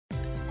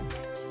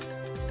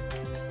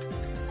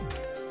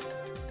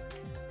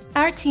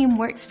Our team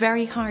works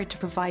very hard to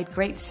provide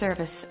great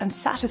service and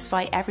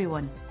satisfy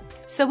everyone,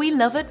 so we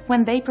love it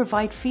when they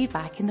provide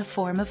feedback in the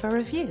form of a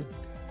review.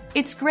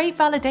 It's great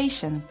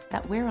validation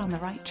that we're on the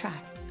right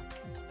track.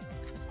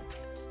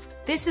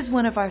 This is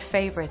one of our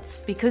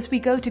favourites because we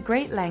go to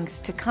great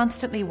lengths to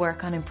constantly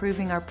work on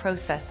improving our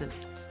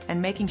processes and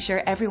making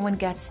sure everyone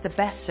gets the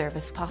best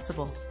service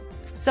possible.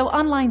 So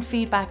online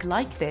feedback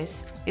like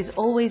this is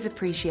always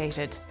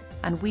appreciated,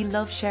 and we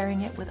love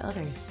sharing it with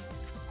others.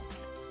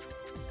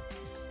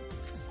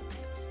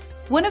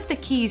 One of the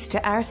keys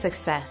to our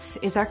success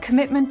is our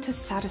commitment to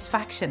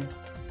satisfaction.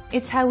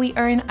 It's how we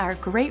earn our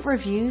great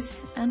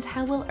reviews and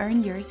how we'll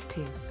earn yours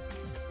too.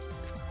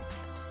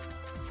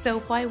 So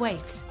why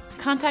wait?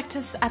 Contact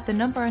us at the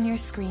number on your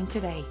screen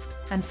today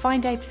and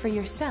find out for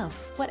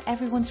yourself what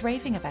everyone's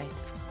raving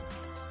about.